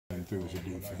through as a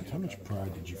defense. How much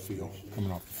pride did you feel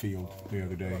coming off the field the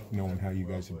other day, knowing how you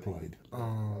guys had played?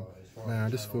 Man, I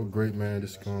just feel great, man.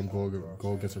 Just go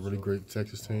against a really great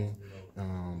Texas team.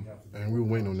 And we were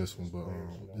waiting on this one, but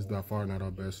this is by far not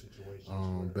our best,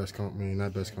 not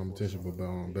best competition,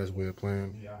 but best way of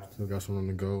playing. Still got some room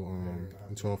to go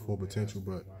into our full potential,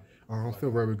 but I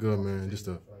feel very good, man. Just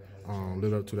to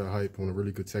live up to that hype on a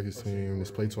really good Texas team,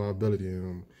 just play to our ability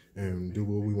and do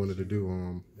what we wanted to do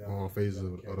on all phases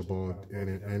of the ball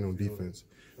and on defense.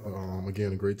 But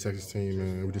again, a great Texas team,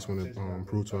 and we just want to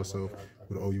prove to ourselves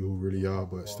with OU who really are,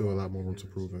 but still a lot more room to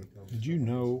prove in. Did you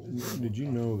know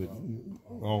that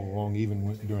all along,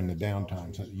 even during the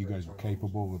downtimes, that you guys were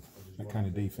capable of that kind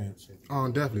of defense?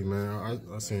 Definitely, man.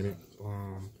 I seen it.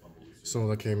 As soon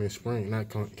as I came in spring,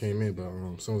 came in, but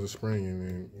as soon as the spring and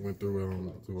then went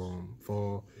through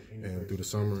fall and through the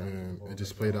summer, and it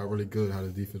just played out really good how the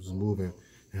defense was moving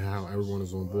and how everyone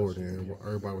was on board and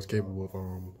everybody was capable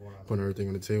of putting everything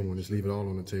on the table and just leave it all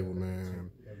on the table, man.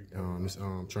 Just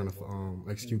trying to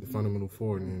execute the fundamental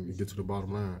forward and get to the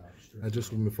bottom line. That's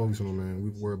just what we've been focusing on, man.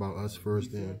 We worry about us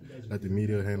first and let the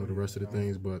media handle the rest of the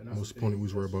things, but most importantly,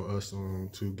 we worry about us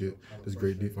to get this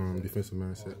great defensive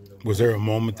mindset. Was there a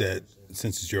moment that,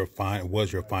 since it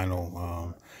was your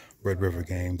final Red River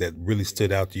game, that really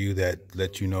stood out to you, that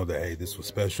let you know that, hey, this was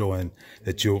special and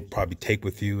that you'll probably take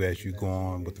with you as you go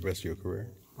on with the rest of your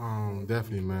career?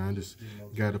 Definitely, man. Just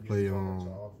got to play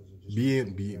be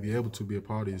able to be a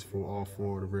part of this for all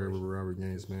four of the Red River Rivalry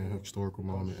games, man. Historical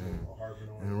moment,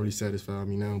 and really satisfied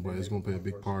me now. But it's gonna play a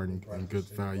big part in good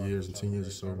 5 years and 10 years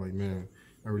or so. Like, man,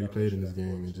 I really played in this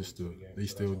game, and just they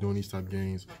still doing these type of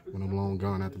games when I'm long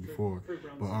gone after before.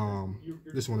 But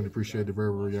just wanted to appreciate the Red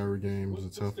River Rivalry game. It was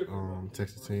a tough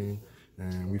Texas team,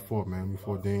 and we fought, man. We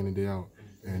fought day in and day out,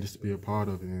 and just to be a part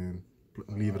of it and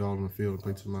leave it all on the field and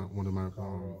play to one of my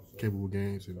capable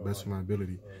games and best of my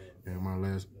ability. And my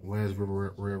last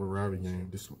River Rivalry game,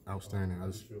 just outstanding. I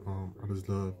just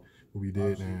love what we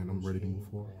did, and I'm ready to move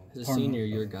forward. As a senior,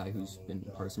 you're a guy who's been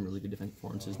part of some really good defensive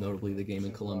performances, notably the game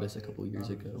in Columbus a couple of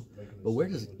years ago. But where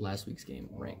does last week's game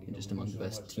rank in just among the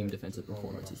best team defensive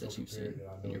performances that you've seen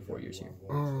in your 4 years here?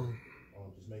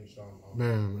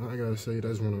 Man, I gotta say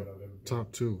that's one of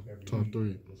top two, top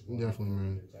three, definitely,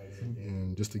 man.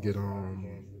 And just to get a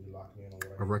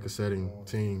record-setting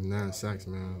team, 9 sacks,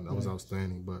 man, that was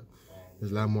outstanding. But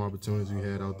there's a lot more opportunities we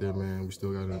had out there, man. We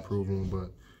still got to improve them,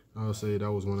 but I would say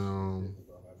that was one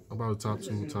of about the top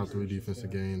 2, top 3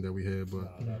 defensive game that we had.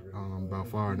 But by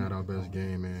far not our best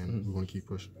game, man. We're gonna keep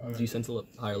pushing. Do you sense a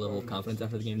higher level of confidence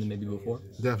after the game than maybe before?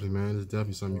 Definitely, man. It's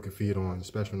definitely something you can feed on,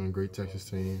 especially on a great Texas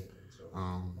team.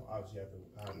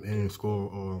 And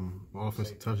score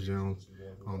offensive touchdowns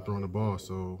throwing the ball.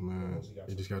 So, man,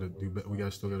 you just got to do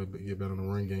better. Still got to get better in the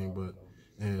run game, but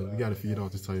we got to feed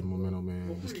off this type of momentum,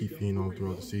 man. Just keep feeding on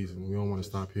throughout the season. We don't want to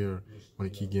stop here. We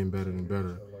want to keep getting better and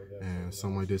better. And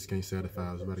something like this can't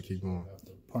satisfy us. We got to keep going.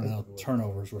 Parnell,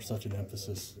 turnovers were such an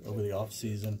emphasis over the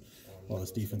offseason. Well,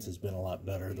 this defense has been a lot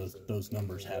better. Those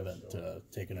numbers haven't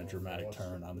taken a dramatic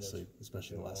turn, obviously,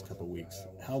 especially the last couple of weeks.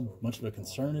 How much of a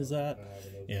concern is that,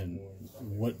 and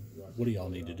what do y'all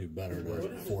need to do better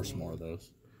to force more of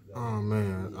those?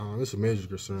 Man, it's a major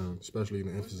concern, especially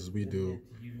the emphasis we do.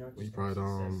 We probably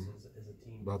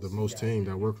about the most team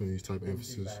that work with these type of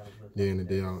emphasis day in and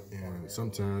day out, and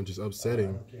sometimes just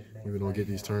upsetting when we don't get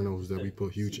these turnovers that we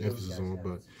put huge emphasis on.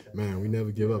 But man, we never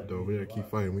give up though. We gotta keep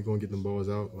fighting. We're gonna get them balls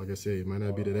out. Like I said, it might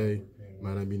not be today, it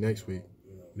might not be next week.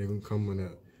 They're gonna come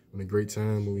in a great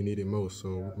time when we need it most.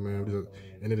 So man, at the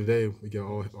end of the day, we got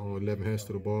all 11 hands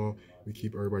to the ball.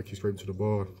 Everybody keep scraping to the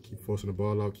ball, keep forcing the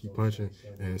ball out, keep punching,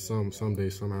 and someday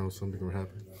somehow something gonna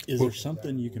happen. Is there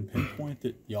something you can pinpoint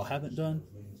that y'all haven't done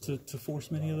to force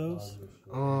many of those?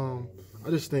 I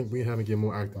just think we haven't get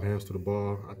more active hands to the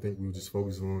ball. I think we just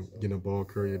focus on getting the ball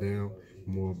carrier down,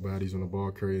 more bodies on the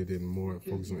ball carrier, then more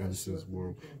focus on emphasis,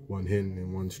 more one hitting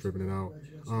and one stripping it out.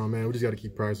 Man, we just got to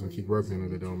keep practicing and keep working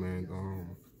on it though, man.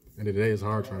 End of the day, it's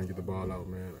hard trying to get the ball out,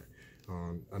 man.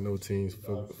 I know teams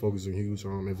focus on huge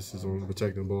emphasis on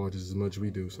protecting the ball just as much as we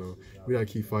do. So we gotta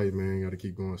keep fighting, man. Gotta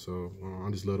keep going. So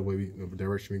I just love the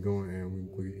direction we're going, and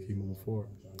we keep moving forward.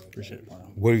 Appreciate it,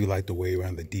 Parnell. What do you like the way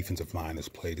around the defensive line has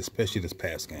played, especially this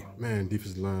past game? Man,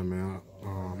 defensive line, man.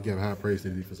 We give high praise to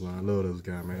the defensive line. I love those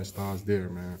guys, man. It starts there,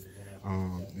 man.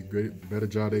 The better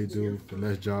job they do, the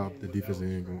less job the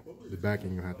the back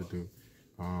end gonna have to do.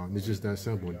 It's just that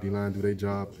simple. D-line do their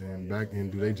job and back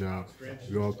end do their job.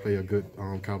 We all play a good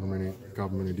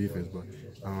complimentary defense. But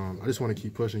I just want to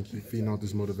keep pushing, keep feeding out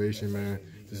this motivation, man.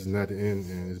 This is not the end,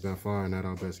 and it's by far not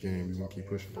our best game. We want to keep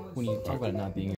pushing. When you talk about it not being